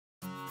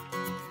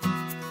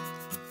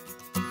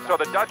So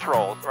the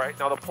Dutchroll, right?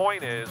 Now the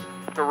point is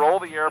to roll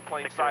the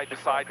airplane side to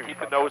side, keep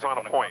the nose on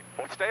a point.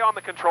 Stay on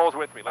the controls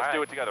with me. Let's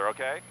do it together,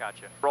 okay?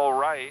 Gotcha. Roll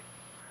right.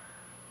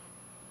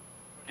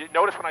 You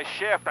notice when I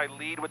shift, I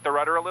lead with the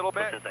rudder a little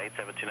bit. This is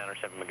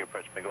 87297, make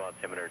approach, make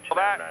altimeter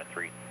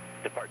 2993.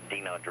 Depart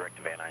D now, direct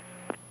to Van Nuys.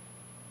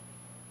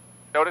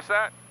 Notice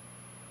that?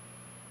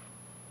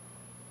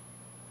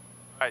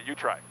 All right, you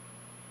try.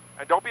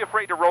 And don't be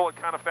afraid to roll it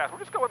kind of fast. We're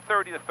just going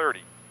 30 to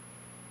 30.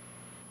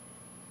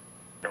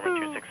 Number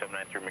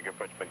 26793, make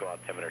approach, make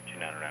altimeter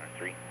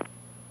 2993.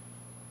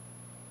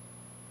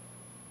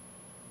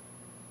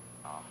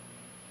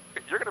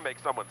 You're going to make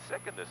someone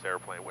sick in this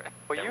airplane.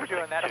 Well, you're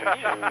doing that to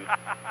me.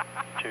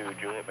 To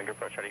Juliet, make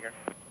approach, ready here.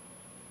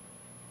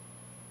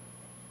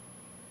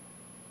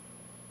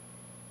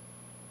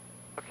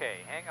 Okay,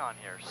 hang on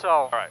here. So,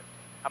 all right.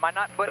 Am I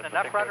not putting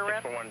enough rudder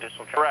in?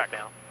 Correct.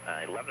 Now,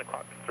 11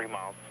 o'clock, 3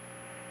 miles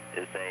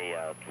is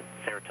a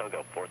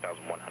Saratoga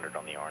 4,100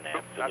 on the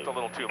RNAV. That's a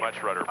little too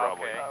much rudder,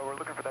 probably. Okay. We're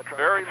looking for that truck.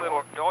 Very little.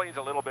 It only needs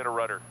a little bit of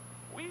rudder.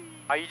 Whee.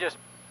 Are you just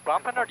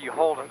bumping or do you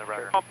holding the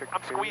rudder?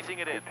 I'm squeezing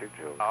it in.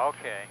 Oh,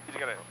 okay. He's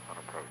gonna.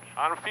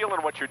 I'm feeling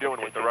what you're doing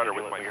with the rudder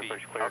with my feet.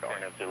 Cleared,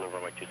 RNAV deliver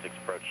runway 26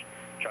 approach.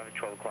 Traffic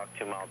 12 o'clock,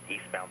 2 miles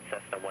eastbound,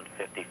 Cessna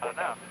 150.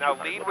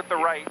 Now lead with the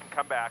right and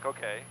come back,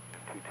 okay.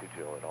 22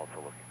 Juliet also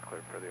looking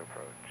clear for the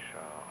approach.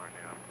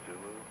 RNAV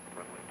Zulu,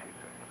 runway 26.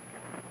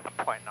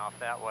 I'm pointing off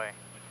that way.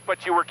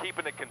 But you were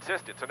keeping it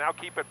consistent, so now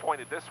keep it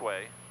pointed this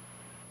way.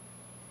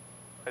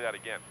 Try that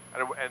again.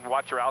 And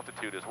watch your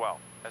altitude as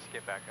well. Let's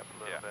get back up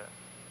a little bit.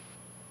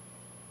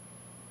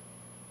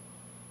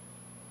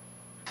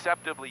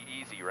 Acceptably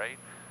easy, right?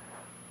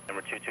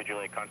 Number 22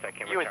 Juliet, contact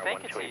camera You would tower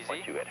think it's easy.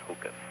 1282 at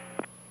Hoka.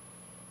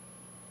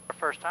 For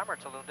first timer,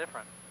 it's a little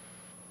different.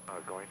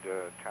 Going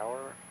to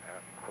tower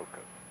at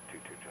Hoka,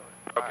 22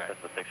 Juliet. Okay.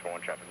 That's the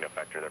 641 traffic, no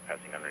factor, they're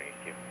passing underneath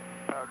you.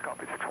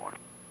 Copy 641.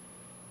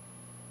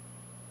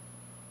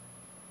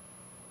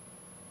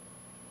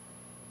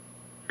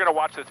 You're going to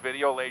watch this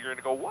video later, you're going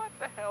to go, what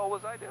the hell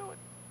was I doing?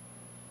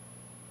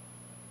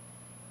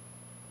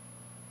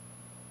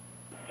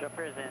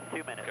 Jumper is in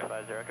 2 minutes,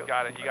 50.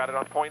 Got it. You got it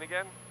on point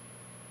again?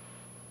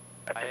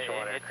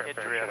 It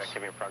drifts.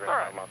 All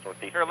right.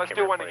 Here, let's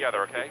do one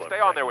together, okay? Stay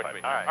on there with me.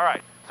 All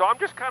right. So I'm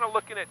just kind of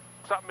looking at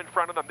something in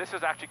front of them. This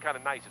is actually kind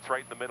of nice. It's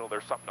right in the middle.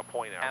 There's something to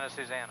point out. Anna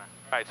Susanna.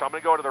 All right, so I'm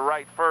going to go to the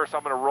right first.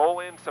 I'm going to roll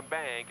in some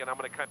bank, and I'm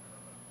going to cut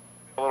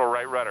a little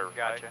right rudder.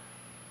 Gotcha. Okay?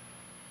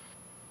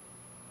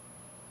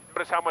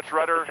 Notice how much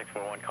rudder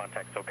 641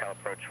 contact SoCal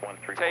approach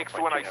 13 takes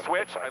when I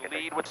switch. I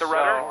lead with the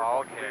rudder.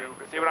 Okay.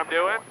 See what I'm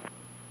doing?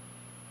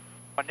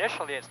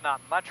 Initially, it's not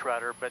much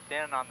rudder, but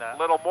then on the... A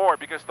little more,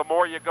 because the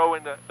more you go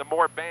into the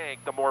more bank,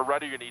 the more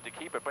rudder you need to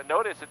keep it. But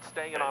notice it's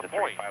staying on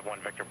point.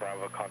 351 Victor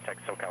Bravo, contact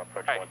SoCal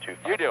approach Right.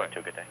 125. You do it.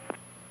 Good day.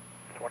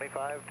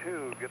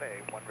 25-2, good day,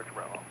 1 Victor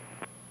Bravo.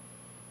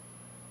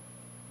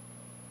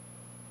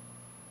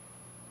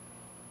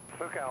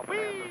 SoCal,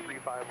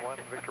 351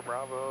 Victor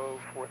Bravo,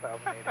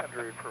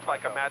 4,800 for It's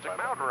like a Magic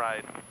Mountain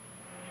ride.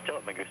 Still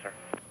at Magoo, sir.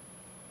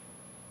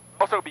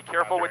 Also, be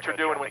careful what you're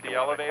doing with the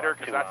elevator,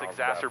 because that's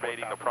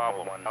exacerbating the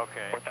problem.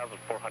 Okay.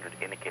 4,400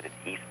 indicated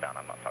eastbound.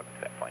 I'm not talking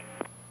to that plane.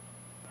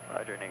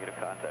 Roger, negative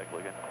contact,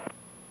 looking.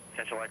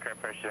 Potential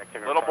aircraft parachute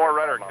activity. A little more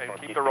rudder,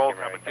 and keep the roll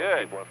coming.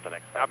 Good.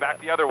 Now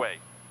back the other way.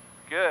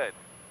 Good.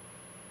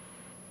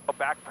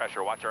 Back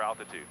pressure, watch our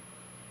altitude.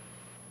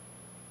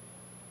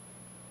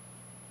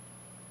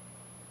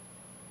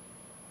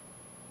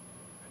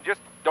 Just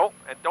don't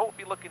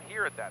be looking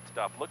here at that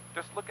stuff.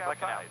 Just look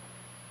outside.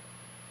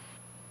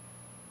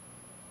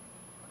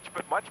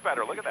 Much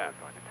better. Look at that.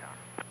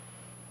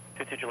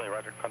 22 Juliet,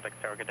 Roger.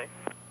 Contact tower. Good day.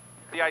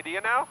 The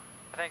idea now?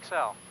 I think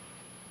so.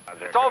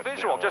 It's all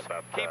visual. Just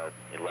keep,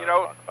 you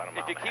know,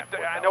 if you keep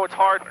I know it's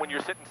hard when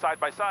you're sitting side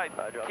by side.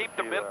 Keep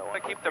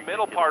the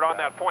middle part on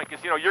that point,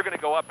 because you know you're going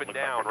to go up and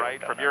down,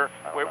 right? From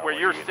where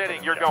you're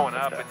sitting, you're going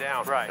up and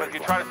down. Right. But if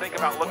you try to think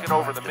about looking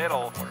over the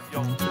middle,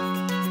 you'll.